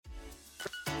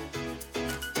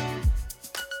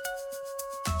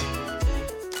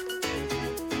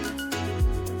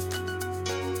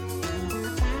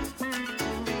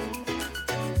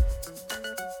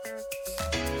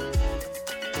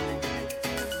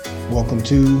Welcome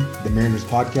to the Mariners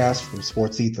podcast from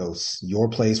Sports Ethos, your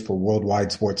place for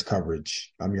worldwide sports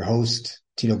coverage. I'm your host,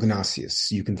 Tino Ganasius.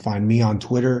 You can find me on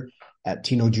Twitter at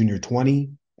Tino Jr.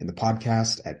 20 and the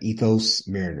podcast at Ethos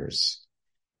Mariners.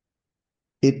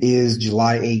 It is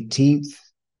July 18th,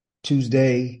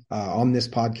 Tuesday. On this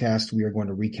podcast, we are going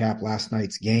to recap last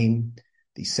night's game,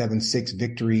 the 7-6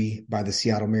 victory by the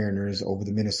Seattle Mariners over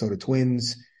the Minnesota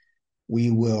Twins.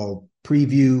 We will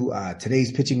preview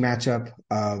today's pitching matchup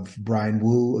of Bryan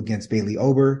Woo against Bailey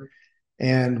Ober,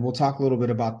 and we'll talk a little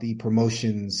bit about the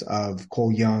promotions of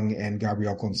Cole Young and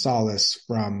Gabriel Gonzalez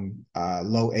from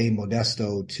low A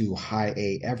Modesto to high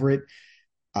A Everett,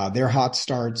 their hot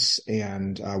starts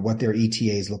and what their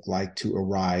ETAs look like to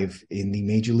arrive in the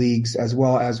major leagues, as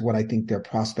well as what I think their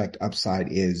prospect upside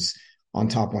is on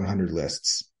top 100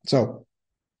 lists. So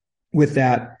with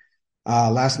that,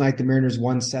 last night, the Mariners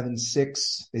won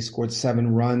 7-6. They scored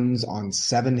 7 runs on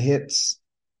 7 hits.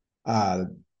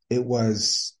 It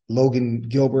was Logan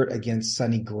Gilbert against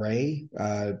Sonny Gray.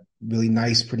 Really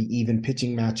nice, pretty even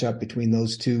pitching matchup between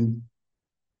those two.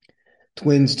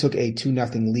 Twins took a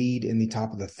 2-0 lead in the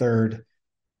top of the third.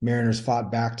 Mariners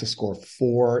fought back to score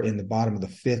 4 in the bottom of the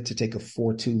fifth to take a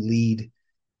 4-2 lead.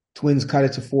 Twins cut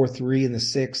it to 4-3 in the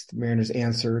sixth. Mariners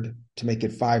answered to make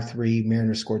it 5-3.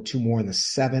 Mariners scored 2 more in the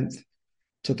seventh.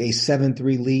 Took a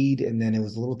 7-3 lead, and then it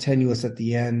was a little tenuous at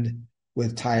the end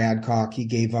with Ty Adcock. He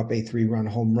gave up a 3-run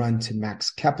home run to Max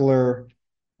Kepler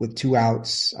with 2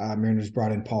 outs. Mariners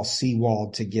brought in Paul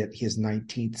Sewald to get his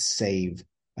 19th save,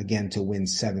 again to win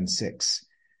 7-6.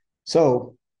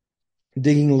 So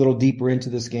digging a little deeper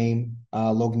into this game,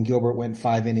 Logan Gilbert went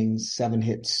 5 innings, 7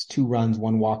 hits, 2 runs,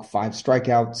 1 walk, 5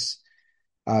 strikeouts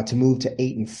to move to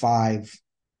 8-5.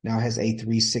 Now has a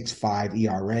 3.65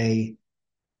 ERA.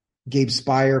 Gabe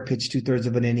Spire pitched 2/3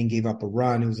 of an inning, gave up a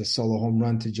run. It was a solo home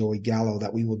run to Joey Gallo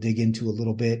that we will dig into a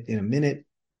little bit in a minute.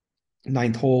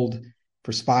 9th hold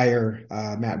for Spire.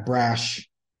 Matt Brash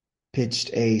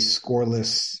pitched a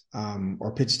scoreless,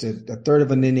 pitched a third of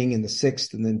an inning in the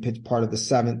 6th, and then pitched part of the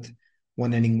 7th.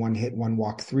 1 inning, 1 hit, 1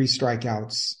 walk, 3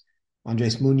 strikeouts.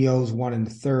 Andres Munoz, 1 in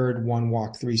the 3rd, 1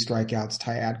 walk, 3 strikeouts.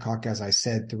 Ty Adcock, as I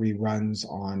said, 3 runs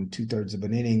on 2/3 of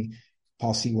an inning.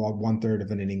 Paul Sewald, 1/3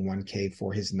 of an inning, 1 K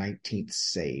for his 19th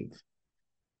save.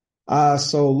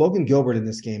 So Logan Gilbert in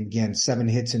this game, again, 7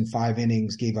 hits in 5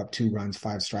 innings, gave up 2 runs,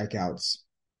 5 strikeouts.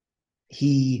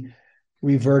 He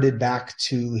reverted back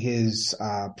to his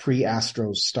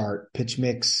pre-Astros start pitch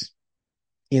mix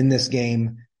in this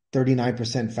game.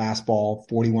 39% fastball,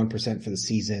 41% for the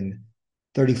season,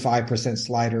 35%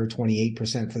 slider,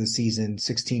 28% for the season,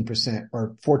 16%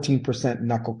 or 14%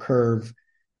 knuckle curve,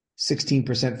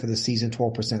 16% for the season,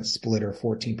 12% splitter,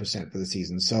 14% for the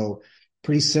season. So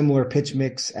pretty similar pitch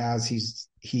mix as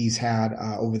he's had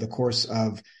over the course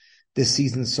of this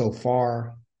season so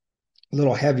far. A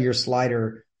little heavier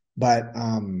slider, but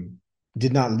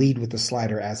did not lead with the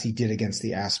slider as he did against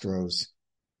the Astros.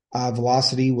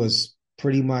 Velocity was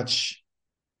pretty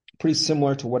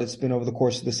similar to what it's been over the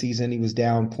course of the season. He was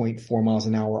down 0.4 miles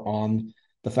an hour on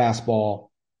the fastball,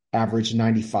 averaged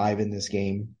 95 in this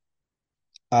game.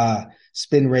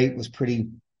 Spin rate was pretty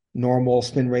normal.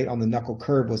 Spin rate on the knuckle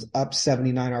curve was up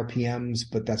 79 RPMs,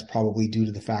 but that's probably due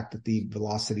to the fact that the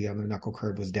velocity on the knuckle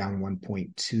curve was down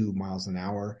 1.2 miles an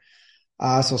hour.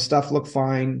 So stuff looked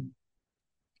fine.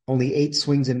 Only 8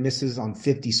 swings and misses on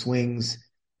 50 swings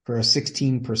for a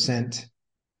 16%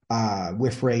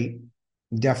 whiff rate.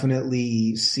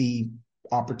 Definitely see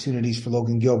opportunities for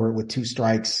Logan Gilbert with 2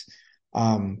 strikes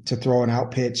to throw an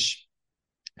out pitch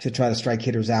to try to strike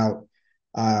hitters out.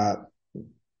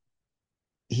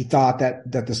 He thought that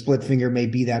the split finger may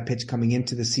be that pitch coming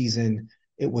into the season.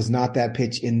 It was not that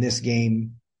pitch in this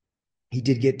game. He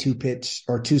did get 2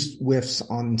 whiffs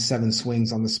on 7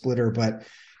 swings on the splitter, but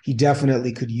he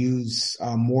definitely could use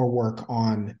more work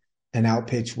on an out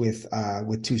pitch with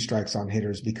 2 strikes on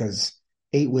hitters, because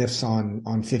 8 whiffs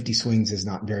on 50 swings is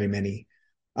not very many.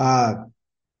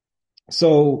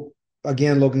 So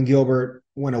again, Logan Gilbert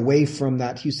went away from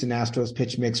that Houston Astros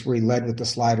pitch mix where he led with the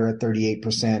slider at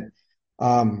 38%.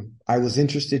 I was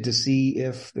interested to see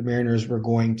if the Mariners were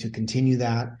going to continue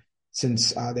that,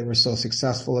 since they were so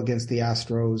successful against the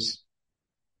Astros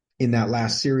in that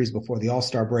last series before the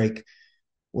All-Star break,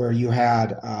 where you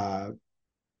had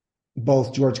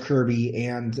both George Kirby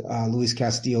and Luis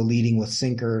Castillo leading with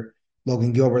sinker,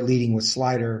 Logan Gilbert leading with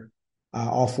slider.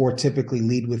 All 4 typically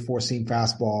lead with 4-seam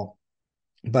fastball.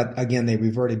 But again, they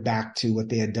reverted back to what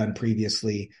they had done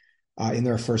previously in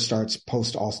their first starts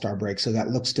post All-Star break. So that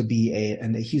looks to be a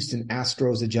Houston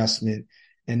Astros adjustment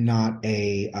and not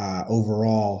a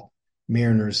overall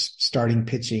Mariners starting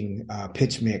pitching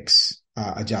pitch mix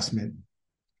adjustment.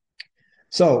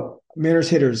 So Mariners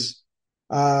hitters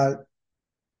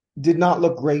did not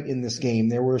look great in this game.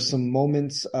 There were some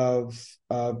moments of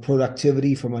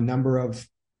productivity from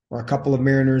a couple of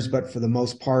Mariners, but for the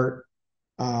most part,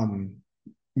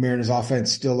 Mariners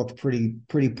offense still looked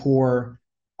pretty poor.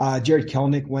 Jared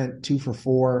Kelenic went 2 for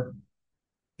 4.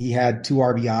 He had 2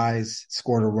 RBIs,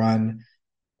 scored a run.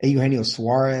 Eugenio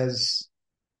Suarez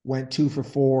went 2 for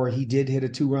 4. He did hit a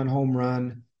 2-run home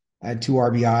run, had 2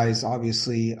 RBIs,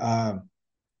 obviously.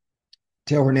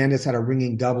 Teo Hernandez had a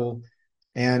ringing double,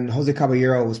 and Jose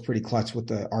Caballero was pretty clutch with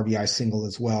the RBI single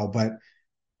as well. But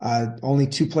only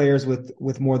 2 players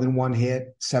with more than 1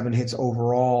 hit, 7 hits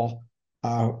overall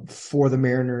for the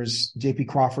Mariners. J.P.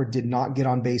 Crawford did not get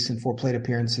on base in 4 plate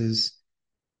appearances.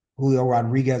 Julio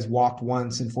Rodriguez walked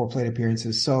once in 4 plate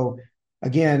appearances. So,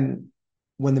 again,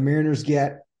 when the Mariners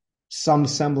get some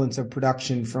semblance of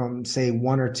production from, say,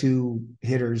 1 or 2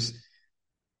 hitters,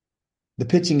 the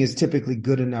pitching is typically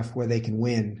good enough where they can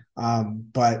win.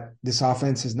 But this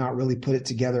offense has not really put it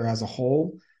together as a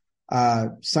whole.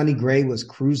 Sonny Gray was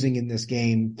cruising in this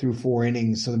game through 4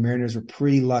 innings, so the Mariners were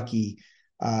pretty lucky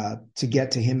to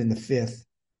get to him in the 5th.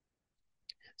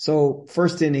 So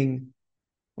first inning,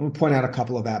 I'm going to point out a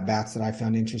couple of at-bats that I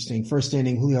found interesting. First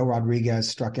inning, Julio Rodriguez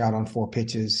struck out on 4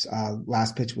 pitches.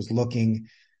 Last pitch was looking.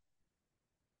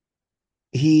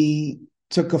 He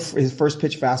took his first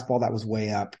pitch fastball that was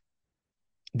way up.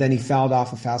 Then he fouled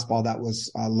off a fastball that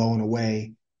was low and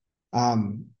away.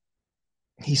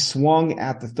 He swung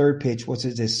at the 3rd pitch, which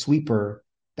is a sweeper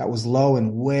that was low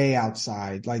and way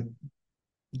outside, like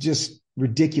just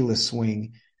ridiculous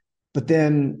swing. But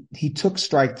then he took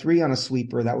strike 3 on a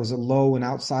sweeper that was a low and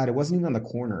outside. It wasn't even on the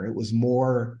corner. It was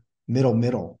more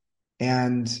middle.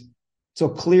 And so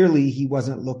clearly he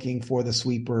wasn't looking for the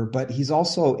sweeper, but he's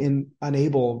also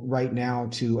unable right now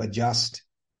to adjust,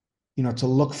 to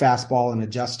look fastball and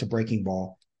adjust to breaking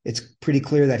ball. It's pretty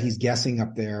clear that he's guessing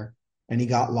up there, and he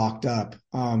got locked up.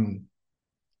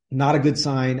 Not a good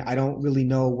sign. I don't really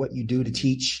know what you do to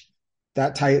teach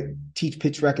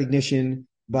pitch recognition,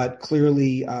 but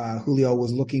clearly Julio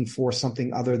was looking for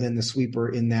something other than the sweeper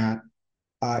in that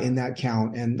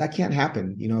count, and that can't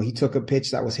happen. He took a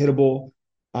pitch that was hittable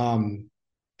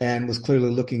and was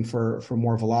clearly looking for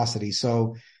more velocity.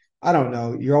 So I don't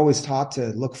know. You're always taught to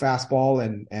look fastball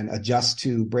and adjust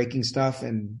to breaking stuff,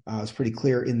 and it's pretty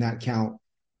clear in that count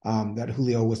that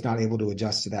Julio was not able to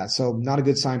adjust to that. So not a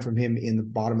good sign from him in the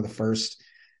bottom of the 1st.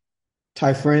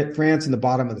 Ty France in the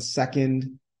bottom of the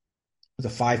 2nd was a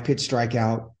 5-pitch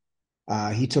strikeout.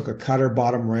 He took a cutter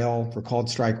bottom rail for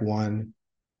called strike 1.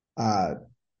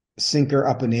 Sinker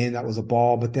up and in, that was a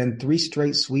ball. But then 3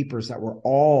 straight sweepers that were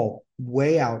all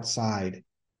way outside.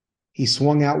 He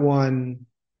swung at one.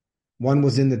 One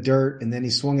was in the dirt, and then he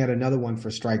swung at another one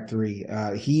for strike 3.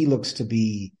 He looks to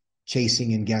be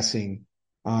chasing and guessing.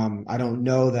 I don't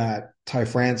know that Ty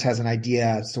France has an idea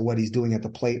as to what he's doing at the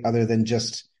plate other than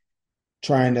just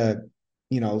trying to,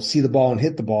 see the ball and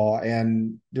hit the ball.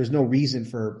 And there's no reason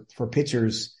for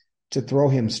pitchers to throw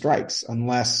him strikes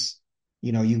unless,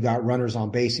 you've got runners on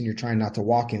base and you're trying not to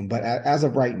walk him. But as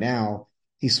of right now,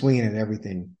 he's swinging at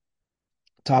everything.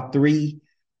 Top 3,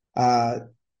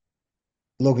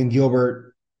 Logan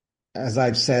Gilbert, as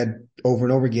I've said over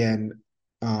and over again,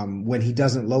 when he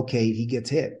doesn't locate, he gets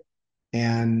hit.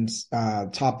 And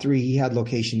top 3, he had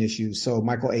location issues. So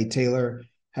Michael A. Taylor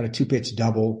had a 2-pitch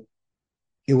double.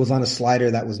 It was on a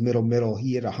slider that was middle.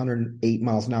 He hit 108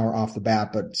 miles an hour off the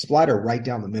bat, but slider right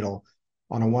down the middle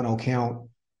on a 1-0 count.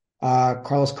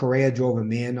 Carlos Correa drove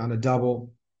him in on a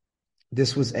double.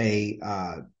 This was a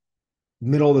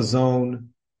middle of the zone,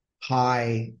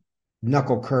 high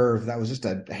knuckle curve. That was just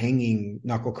a hanging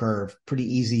knuckle curve.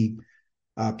 Pretty easy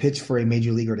pitch for a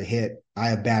major leaguer to hit. I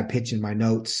have bad pitch in my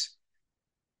notes.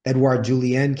 Edouard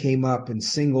Julien came up and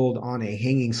singled on a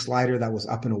hanging slider that was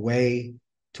up and away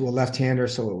to a left-hander,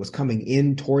 so it was coming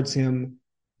in towards him,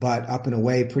 but up and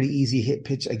away. Pretty easy hit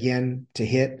pitch again to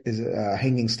hit, is a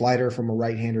hanging slider from a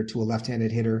right-hander to a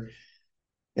left-handed hitter.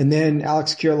 And then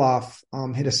Alex Kirilloff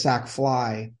hit a sac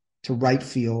fly to right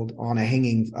field on a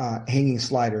hanging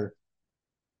slider.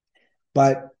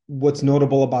 But what's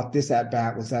notable about this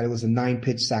at-bat was that it was a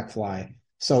 9-pitch sac fly.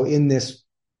 So in this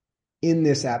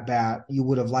at-bat, you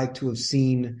would have liked to have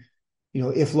seen,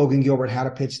 if Logan Gilbert had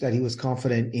a pitch that he was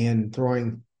confident in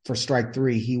throwing for strike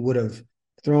 3, he would have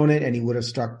thrown it and he would have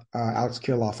struck Alex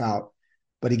Kirilloff out.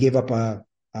 But he gave up a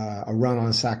run on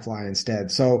a sac fly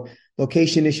instead. So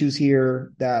location issues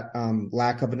here, that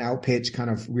lack of an out pitch kind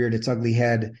of reared its ugly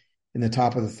head in the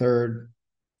top of the 3rd.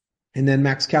 And then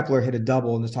Max Kepler hit a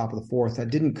double in the top of the 4th that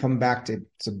didn't come back to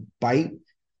bite,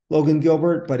 Logan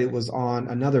Gilbert, but it was on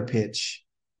another pitch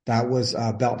that was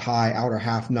belt high, outer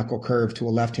half knuckle curve to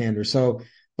a left-hander. So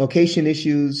location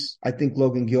issues. I think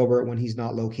Logan Gilbert, when he's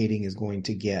not locating, is going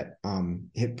to get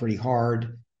hit pretty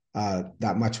hard.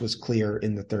 That much was clear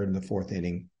in the third and the fourth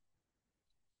inning.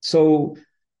 So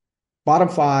bottom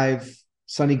five,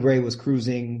 Sonny Gray was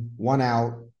cruising, 1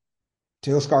 out.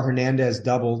 Teoscar Hernandez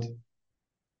doubled.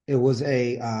 It was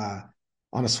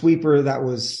on a sweeper that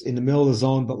was in the middle of the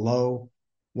zone but low.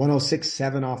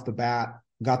 106.7 off the bat.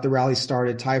 Got the rally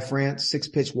started. Ty France,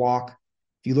 6-pitch walk.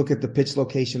 If you look at the pitch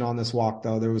location on this walk,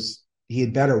 though, he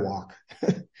had better walk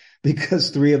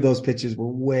because 3 of those pitches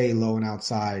were way low and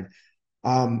outside.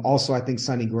 Also, I think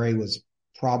Sonny Gray was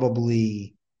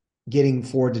probably getting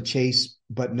forward to chase,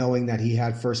 but knowing that he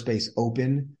had first base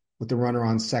open with the runner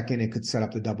on second, it could set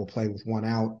up the double play with 1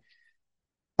 out.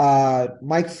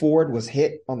 Mike Ford was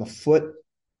hit on the foot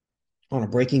on a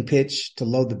breaking pitch to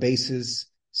load the bases.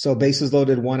 So bases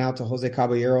loaded, 1 out to Jose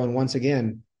Caballero. And once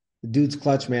again, the dude's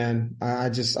clutch, man. I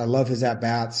love his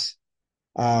at-bats.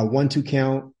 1-2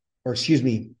 count,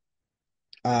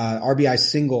 RBI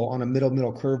single on a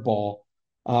middle curveball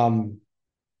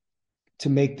to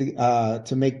make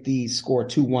the score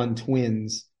 2-1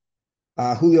 Twins.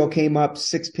 Julio came up,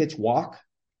 6-pitch walk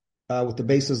with the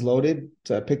bases loaded,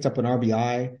 picked up an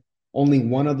RBI. Only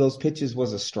 1 of those pitches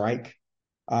was a strike.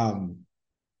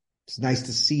 It's nice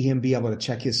to see him be able to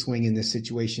check his swing in this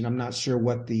situation. I'm not sure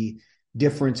what the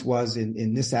difference was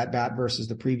in this at-bat versus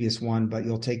the previous one, but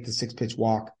you'll take the 6-pitch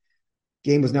walk.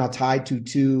 Game was now tied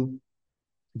 2-2.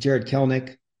 Jared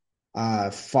Kelenic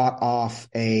fought off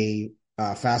a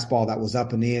fastball that was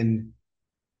up and in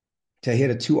to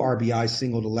hit a 2 RBI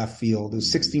single to left field. It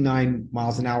was 69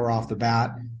 miles an hour off the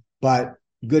bat, but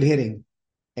good hitting,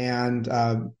 and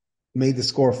made the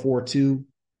score 4-2.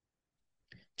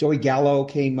 Joey Gallo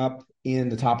came up in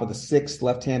the top of the 6th,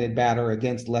 left-handed batter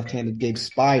against left-handed Gabe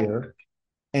Speier.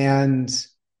 And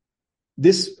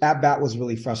this at-bat was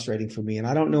really frustrating for me. And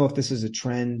I don't know if this is a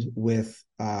trend with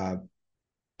current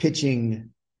pitching,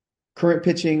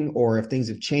 or if things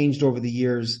have changed over the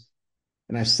years.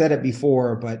 And I've said it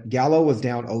before, but Gallo was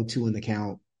down 0-2 in the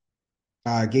count.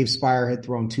 Gabe Speier had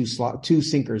thrown 2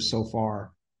 sinkers so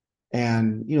far.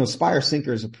 And, Speier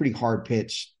sinker is a pretty hard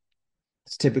pitch.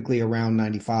 It's typically around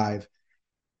 95.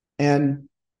 And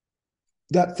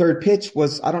that third pitch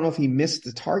was, I don't know if he missed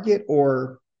the target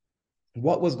or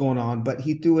what was going on, but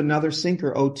he threw another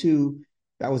sinker 0-2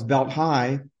 that was belt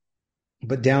high,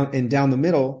 but down the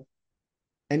middle.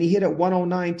 And he hit at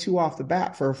 109.2 off the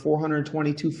bat for a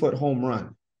 422-foot home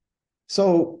run.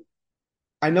 So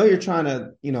I know you're trying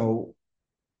to,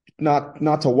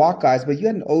 not to walk guys, but you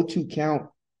had an 0-2 count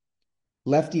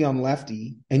lefty on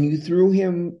lefty, and you threw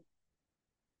him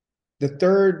the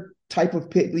third type of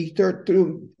pitch. You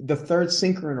threw the third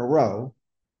sinker in a row,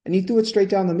 and he threw it straight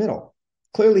down the middle.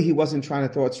 Clearly, he wasn't trying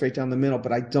to throw it straight down the middle,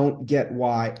 but I don't get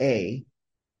why, A,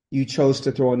 you chose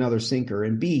to throw another sinker,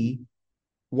 and B,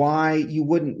 why you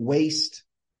wouldn't waste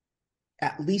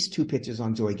at least 2 pitches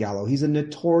on Joey Gallo. He's a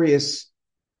notorious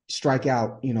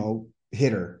strikeout,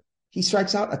 hitter. He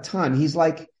strikes out a ton. He's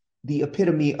like the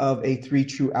epitome of a 3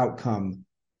 true outcome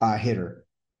hitter.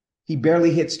 He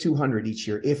barely hits 200 each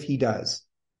year, if he does.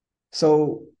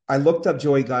 So I looked up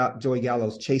Joey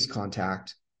Gallo's chase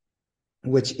contact,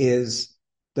 which is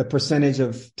the percentage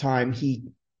of time he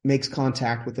makes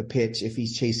contact with a pitch if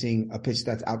he's chasing a pitch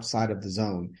that's outside of the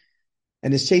zone.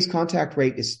 And his chase contact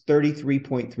rate is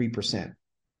 33.3%.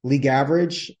 League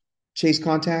average chase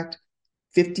contact,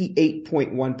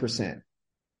 58.1%.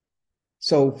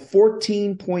 So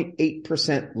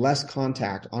 14.8% less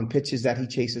contact on pitches that he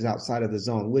chases outside of the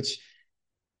zone, which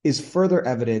is further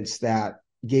evidence that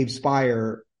Gabe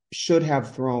Speier should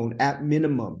have thrown at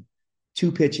minimum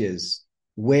 2 pitches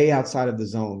way outside of the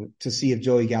zone to see if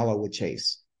Joey Gallo would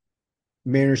chase.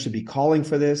 Mariners should be calling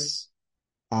for this.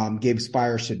 Gabe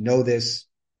Speier should know this.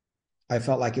 I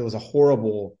felt like it was a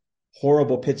horrible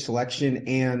pitch selection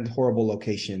and horrible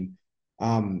location.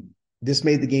 This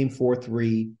made the game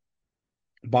 4-3.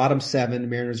 Bottom 7, the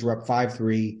Mariners were up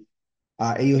 5-3.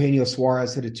 Eugenio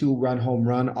Suarez hit a 2-run home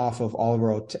run off of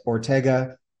Oliver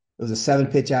Ortega. It was a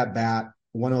 7-pitch at bat,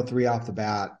 103 off the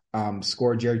bat.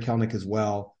 Scored Jared Kelenic as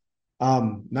well.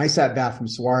 Nice at bat from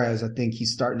Suarez. I think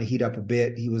he's starting to heat up a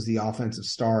bit. He was the offensive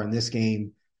star in this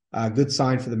game. Good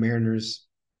sign for the Mariners.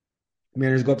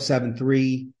 Mariners go up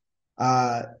 7-3.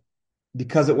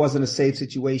 Because it wasn't a save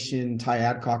situation, Ty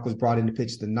Adcock was brought in to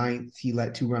pitch the 9th. He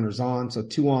let 2 runners on, so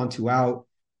 2 on, 2 out.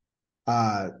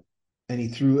 And he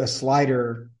threw a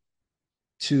slider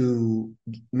to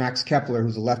Max Kepler,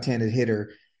 who's a left-handed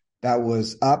hitter. that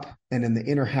was up, and in the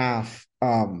inner half,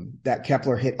 that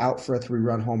Kepler hit out for a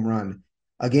 3-run home run.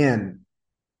 Again,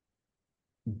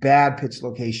 bad pitch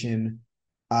location,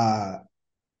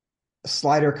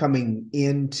 slider coming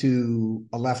into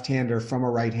a left-hander from a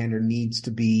right-hander needs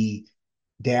to be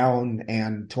down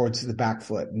and towards the back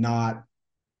foot, not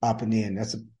up and in.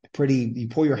 That's a pretty, you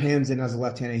pull your hands in as a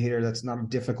left-handed hitter. That's not a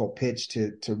difficult pitch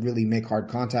to really make hard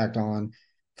contact on.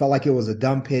 Felt like it was a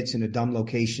dumb pitch in a dumb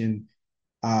location.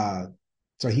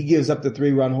 So he gives up the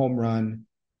 3-run home run.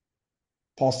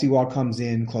 Paul Sewald comes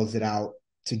in, close it out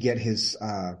to get his,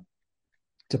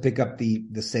 to pick up the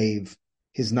save,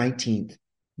 his 19th.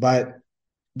 But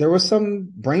there was some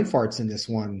brain farts in this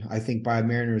one, I think, by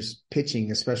Mariners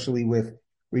pitching, especially with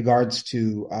regards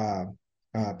to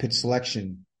pitch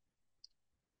selection.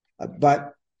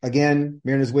 But again,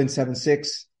 Mariners win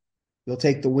 7-6. They'll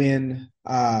take the win.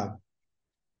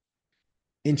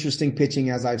 Interesting pitching,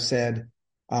 as I've said.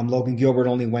 Logan Gilbert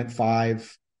only went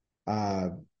 5.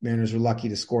 Mariners were lucky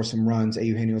to score some runs.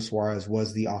 Eugenio Suarez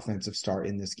was the offensive star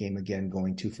in this game again,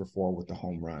 going 2 for 4 with the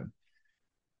home run.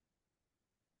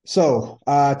 So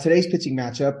today's pitching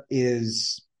matchup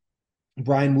is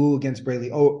Bryan Woo against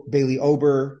Bailey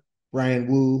Ober. Bryan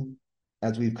Woo,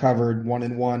 as we've covered,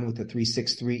 1-1 with a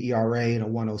 3.63 ERA and a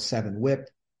 1.07 WHIP.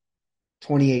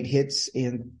 28 hits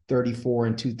in 34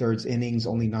 2/3 innings,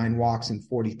 only 9 walks and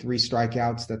 43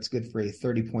 strikeouts. That's good for a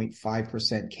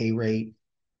 30.5% K rate.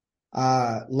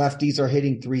 Lefties are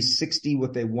hitting 360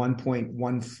 with a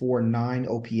 1.149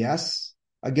 OPS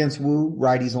against Woo.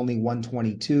 Righties only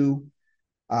 122.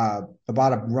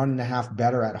 About a run and a half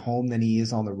better at home than he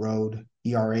is on the road.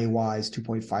 ERA wise,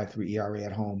 2.53 ERA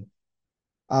at home.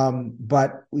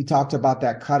 But we talked about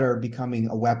that cutter becoming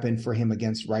a weapon for him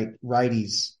against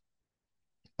righties.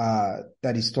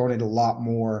 That he's thrown it a lot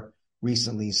more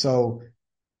recently. So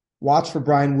watch for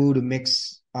Bryan Woo to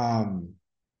mix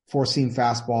four-seam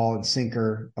fastball and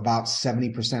sinker about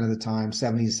 70% of the time,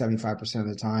 70 to 75% of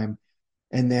the time,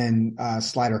 and then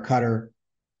slider cutter.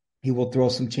 He will throw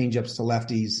some changeups to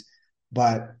lefties,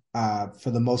 but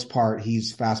for the most part,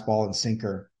 he's fastball and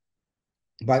sinker.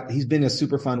 But he's been a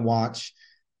super fun watch.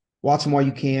 Watch him while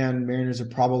you can. Mariners are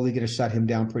probably going to shut him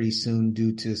down pretty soon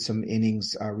due to some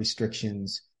innings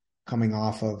restrictions coming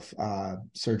off of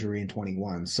surgery in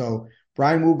 21. So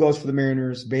Bryan Woo goes for the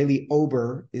Mariners. Bailey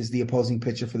Ober is the opposing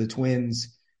pitcher for the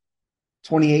Twins.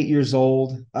 28 years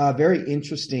old. Very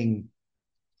interesting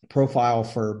profile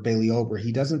for Bailey Ober.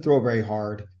 He doesn't throw very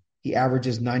hard. He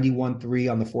averages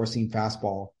 91.3 on the four-seam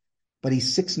fastball, but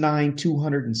he's 6'9",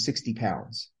 260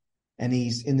 pounds. And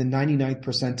he's in the 99th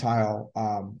percentile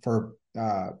for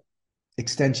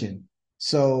extension.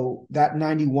 So that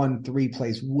 91.3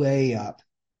 plays way up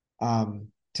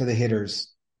to the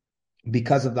hitters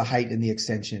because of the height and the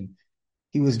extension.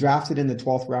 He was drafted in the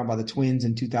 12th round by the Twins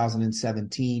in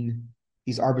 2017.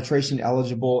 He's arbitration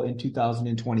eligible in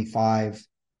 2025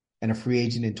 and a free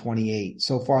agent in 28.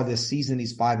 So far this season,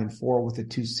 he's 5-4 with a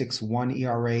 2.61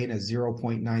 ERA and a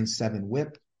 0.97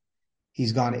 WHIP.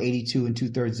 He's gone 82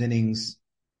 2/3 innings,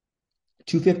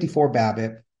 254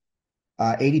 BABIP,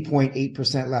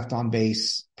 80.8% left on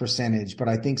base percentage. But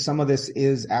I think some of this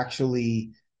is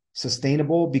actually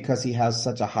sustainable because he has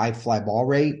such a high fly ball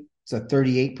rate. It's a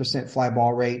 38% fly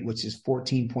ball rate, which is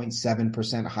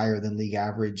 14.7% higher than league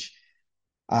average.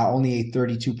 Only a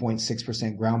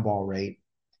 32.6% ground ball rate.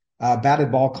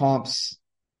 Batted ball comps,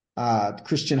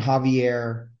 Christian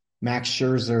Javier, Max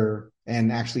Scherzer,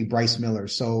 and actually Bryce Miller.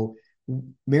 So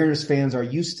Mariners fans are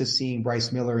used to seeing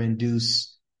Bryce Miller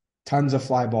induce tons of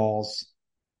fly balls,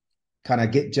 kind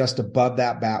of get just above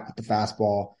that bat with the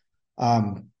fastball.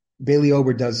 Bailey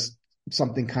Ober does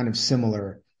something kind of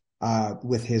similar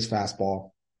with his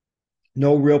fastball.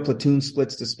 No real platoon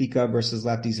splits to speak of versus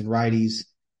lefties and righties.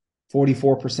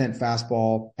 44%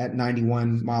 fastball at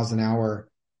 91 miles an hour,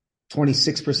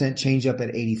 26% changeup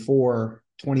at 84,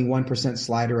 21%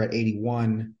 slider at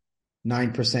 81,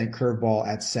 9% curveball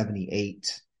at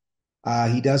 78.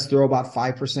 He does throw about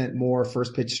 5% more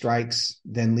first pitch strikes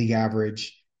than league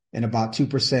average and about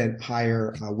 2%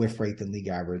 higher whiff rate than league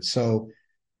average. So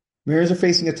Mariners are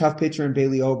facing a tough pitcher in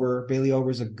Bailey Ober. Bailey Ober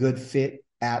is a good fit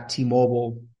at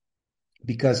T-Mobile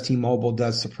because T-Mobile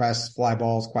does suppress fly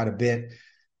balls quite a bit.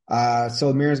 So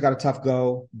the Mariners got a tough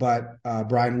go, but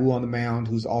Bryan Woo on the mound,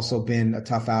 who's also been a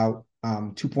tough out,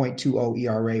 2.20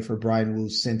 ERA for Bryan Woo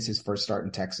since his first start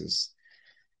in Texas.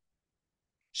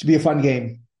 Should be a fun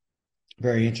game.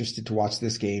 Very interested to watch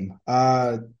this game.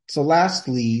 So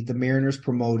lastly, the Mariners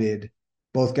promoted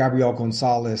both Gabriel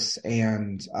Gonzalez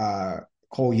and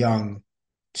Cole Young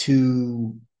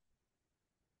to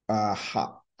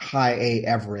High A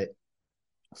Everett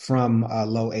from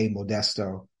low A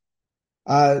Modesto.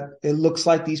 It looks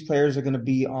like these players are going to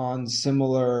be on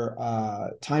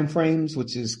similar time frames,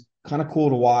 which is kind of cool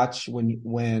to watch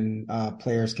when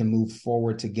players can move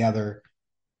forward together.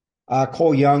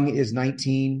 Cole Young is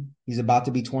 19. He's about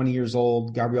to be 20 years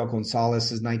old. Gabriel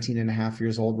Gonzalez is 19 and a half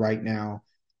years old right now.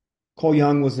 Cole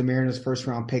Young was the Mariners' first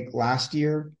round pick last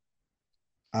year,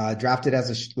 drafted as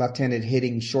a left-handed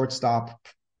hitting shortstop.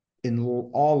 In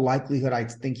all likelihood, I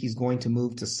think he's going to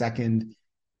move to second.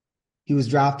 He was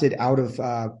drafted out of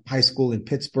high school in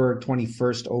Pittsburgh,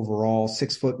 21st overall,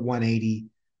 6', 180.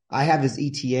 I have his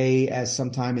ETA as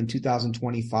sometime in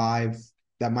 2025.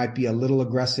 That might be a little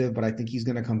aggressive, but I think he's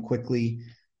going to come quickly.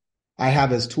 I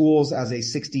have his tools as a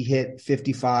 60 hit,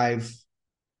 55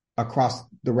 across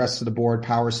the rest of the board,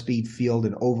 power, speed, field,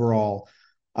 and overall.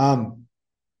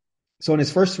 So in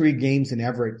his first 3 games in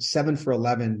Everett, 7 for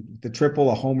 11, the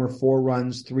triple, a homer, 4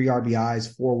 runs, 3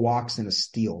 RBIs, 4 walks, and a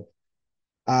steal.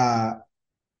 He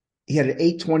had an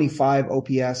 825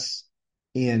 OPS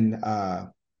in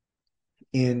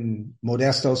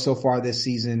Modesto so far this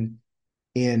season.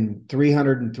 In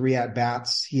 303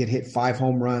 at-bats, he had hit 5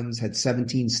 home runs, had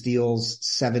 17 steals,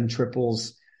 7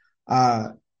 triples.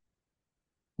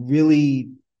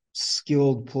 Really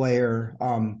skilled player.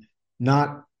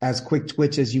 Not as quick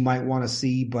twitch as you might want to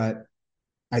see, but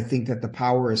I think that the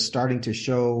power is starting to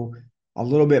show a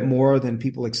little bit more than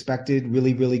people expected.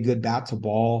 Really, really good bat to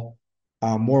ball.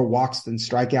 More walks than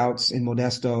strikeouts in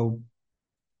Modesto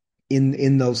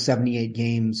in those 78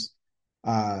 games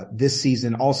this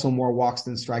season. Also more walks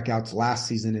than strikeouts last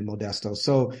season in Modesto.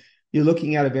 So you're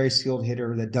looking at a very skilled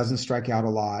hitter that doesn't strike out a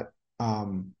lot,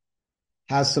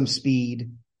 has some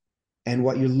speed. And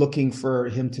what you're looking for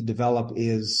him to develop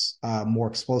is more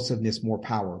explosiveness, more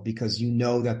power, because you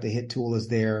know that the hit tool is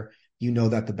there. You know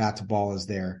that the bat to ball is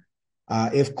there.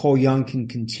 If Cole Young can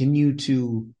continue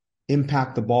to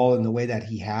impact the ball in the way that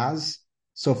he has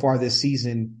so far this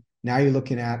season, now you're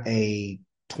looking at a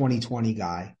 2020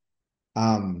 guy.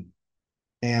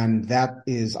 And that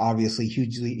is obviously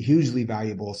hugely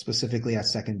valuable, specifically at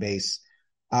second base.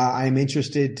 I'm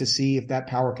interested to see if that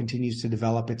power continues to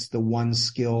develop. It's the one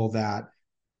skill that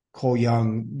Cole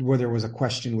Young, where there was a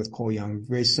question with Cole Young,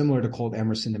 very similar to Colt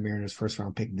Emerson, the Mariners' first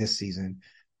round pick this season.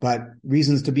 But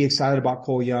reasons to be excited about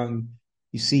Cole Young.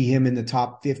 You see him in the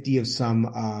top 50 of some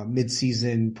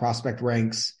midseason prospect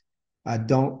ranks.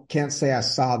 Can't say I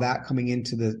saw that coming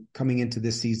into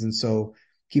this season. So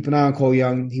keep an eye on Cole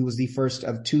Young. He was the first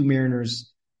of 2 Mariners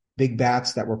big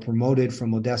bats that were promoted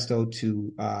from Modesto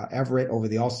to Everett over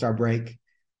the All-Star break.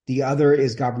 The other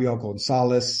is Gabriel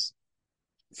Gonzalez,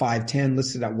 5'10",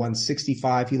 listed at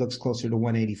 165. He looks closer to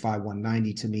 185,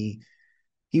 190 to me.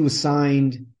 He was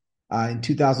signed in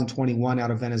 2021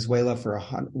 out of Venezuela for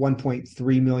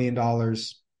 $1.3 million.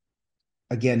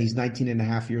 Again, he's 19 and a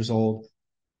half years old.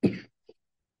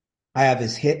 I have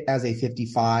his hit as a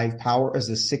 55, power as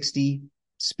a 60,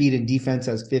 speed and defense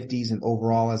as 50s, and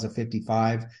overall as a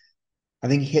 55. I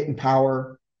think hit and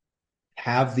power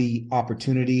have the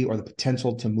opportunity or the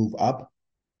potential to move up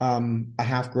a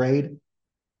half grade.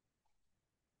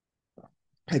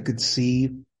 I could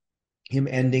see him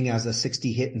ending as a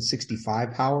 60 hit and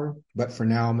 65 power, but for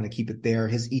now I'm going to keep it there.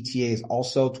 His ETA is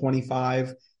also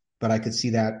 25, but I could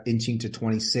see that inching to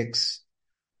 26.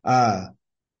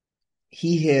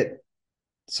 He hit,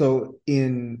 so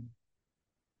in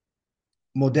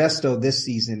Modesto this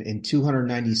season, in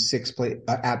 296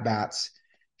 at-bats,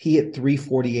 he hit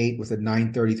 348 with a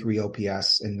 933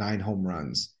 OPS and 9 home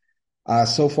runs.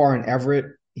 So far in Everett,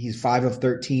 he's 5 of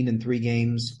 13 in 3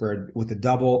 games with a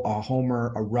double, a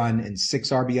homer, a run, and 6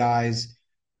 RBIs.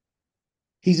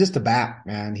 He's just a bat,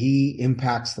 man. He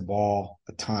impacts the ball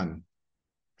a ton.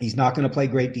 He's not going to play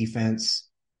great defense.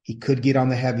 He could get on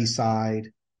the heavy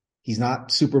side. He's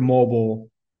not super mobile.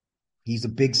 He's a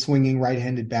big swinging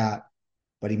right-handed bat,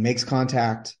 but he makes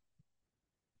contact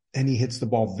and he hits the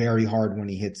ball very hard when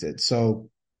he hits it. So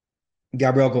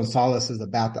Gabriel Gonzalez is a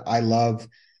bat that I love.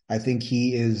 I think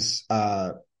he is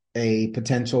a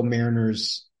potential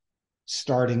Mariners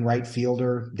starting right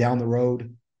fielder down the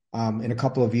road in a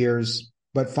couple of years.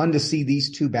 But fun to see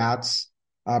these 2 bats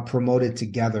promoted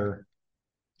together.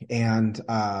 And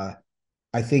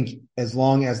I think as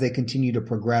long as they continue to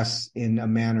progress in a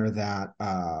manner that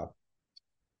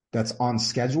that's on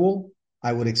schedule,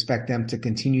 I would expect them to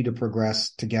continue to progress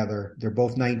together. They're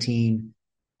both 19.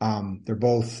 They're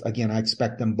both, again, I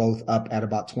expect them both up at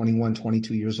about 21,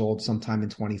 22 years old, sometime in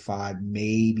 25,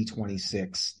 maybe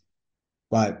 26.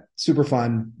 But super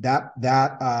fun.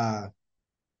 That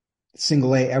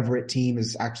single A Everett team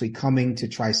is actually coming to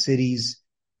Tri-Cities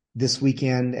this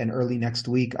weekend and early next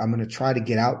week. I'm going to try to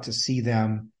get out to see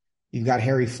them. You've got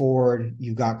Harry Ford,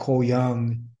 you've got Cole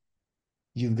Young,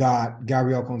 you've got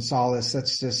Gabriel Gonzalez.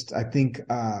 That's just, I think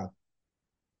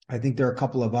there are a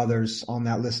couple of others on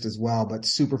that list as well, but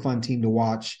super fun team to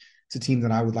watch. It's a team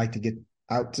that I would like to get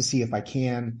out to see if I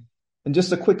can. And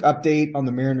just a quick update on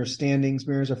the Mariners standings.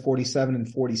 Mariners are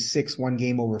 47-46, one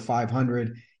game over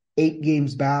 500, 8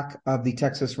 games back of the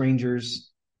Texas Rangers,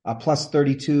 plus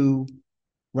 32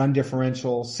 run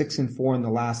differential, 6-4 in the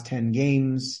last 10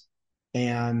 games,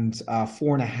 and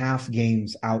 4.5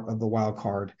 games out of the wild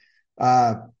card.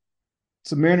 So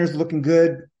Mariners looking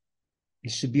good.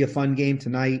 It should be a fun game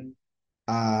tonight.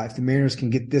 If the Mariners can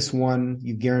get this one,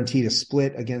 you've guaranteed a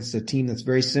split against a team that's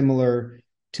very similar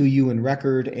to you in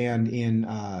record and in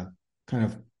kind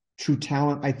of true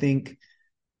talent, I think.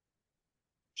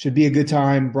 Should be a good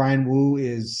time. Brian Wu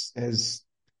has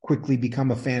quickly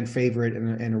become a fan favorite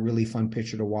and a really fun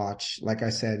pitcher to watch. Like I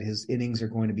said, his innings are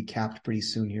going to be capped pretty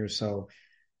soon here, so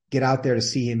get out there to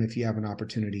see him if you have an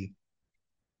opportunity.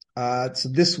 So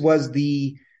this was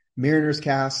the Mariners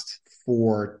cast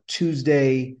for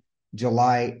Tuesday,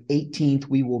 July 18th.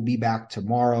 We will be back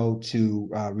tomorrow to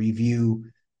review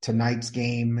tonight's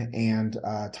game and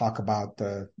talk about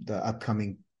the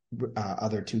upcoming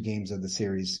other 2 games of the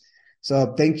series.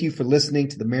 So thank you for listening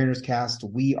to the Mariners cast.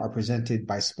 We are presented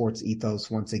by Sports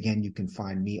Ethos. Once again, you can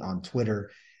find me on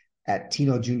Twitter at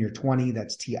Tino Jr. 20.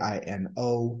 That's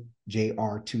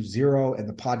TinoJR20, and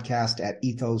the podcast at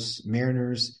Ethos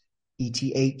Mariners,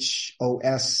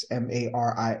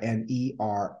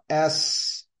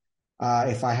 ETHOSMARINERS.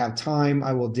 If I have time,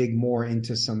 I will dig more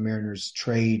into some Mariners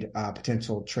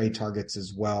potential trade targets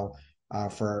as well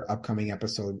for upcoming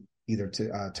episode, either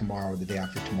tomorrow or the day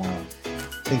after tomorrow.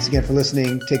 Thanks again for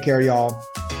listening. Take care, y'all.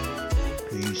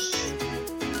 Peace.